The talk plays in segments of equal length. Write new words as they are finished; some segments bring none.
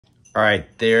All right,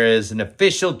 there is an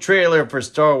official trailer for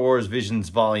Star Wars Visions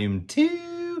Volume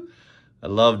 2. I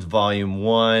loved Volume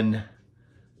 1,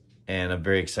 and I'm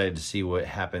very excited to see what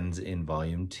happens in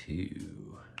Volume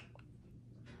 2.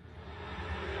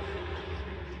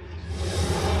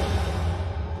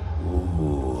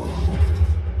 Ooh.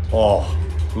 Oh,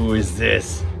 who is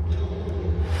this?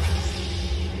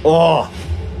 Oh!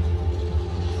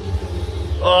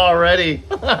 Already!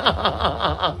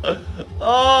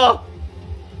 Oh!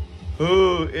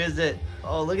 Who is it?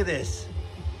 Oh, look at this.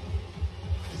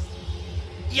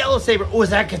 Yellow saber. Oh, is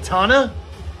that Katana?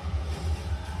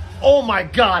 Oh my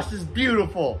gosh, this is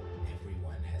beautiful.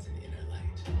 Everyone has an inner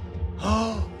light.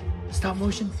 Oh, stop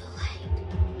motion.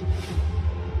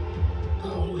 I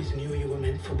always knew you were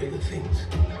meant for bigger things.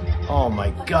 Oh my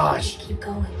gosh. Keep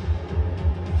going.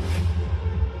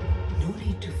 No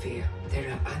need to fear. There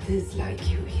are others like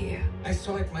you here. I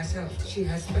saw it myself. She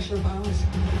has special powers.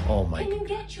 Oh my. Can you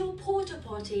get your porta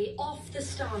potty off the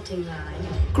starting line?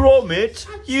 Gromit,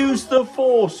 use the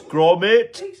force,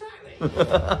 Gromit. Exactly.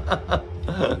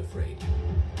 I'm afraid.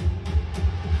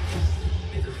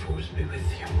 May the force be with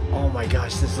you. Oh my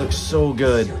gosh, this looks so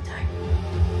good. Your time.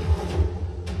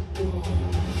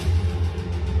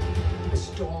 The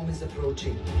storm is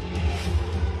approaching.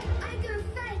 I can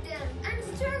fight them.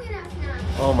 I'm strong enough now.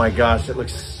 Oh my gosh, it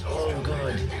looks so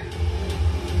good.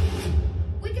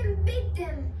 We can beat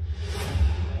them.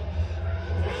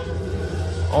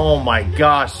 Oh my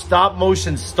gosh, stop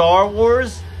motion Star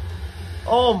Wars?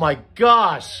 Oh my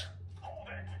gosh.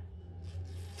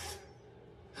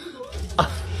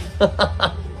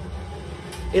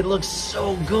 It looks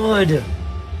so good.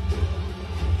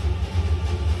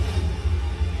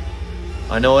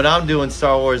 I know what I'm doing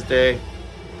Star Wars Day.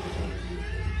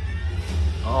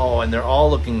 Oh, and they're all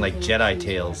looking like Jedi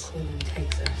tails.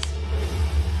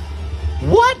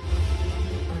 What?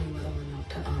 I'm going not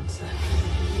to answer.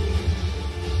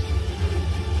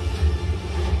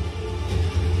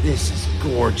 This is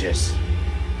gorgeous.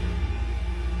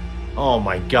 Oh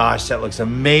my gosh, that looks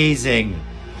amazing.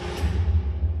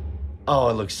 Oh,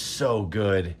 it looks so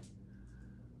good.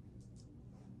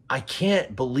 I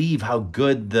can't believe how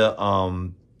good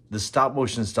the stop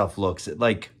motion stuff looks. It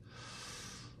like,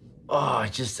 oh,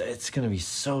 it's gonna be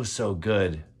so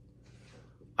good.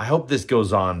 I hope this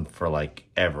goes on for like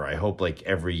ever. I hope like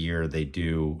every year they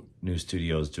do new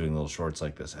studios doing little shorts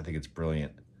like this. I think it's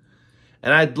brilliant.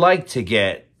 And I'd like to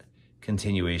get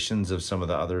continuations of some of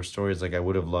the other stories. Like I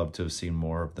would have loved to have seen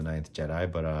more of The Ninth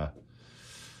Jedi, but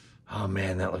oh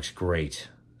man, that looks great.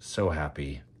 So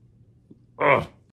happy. Ugh.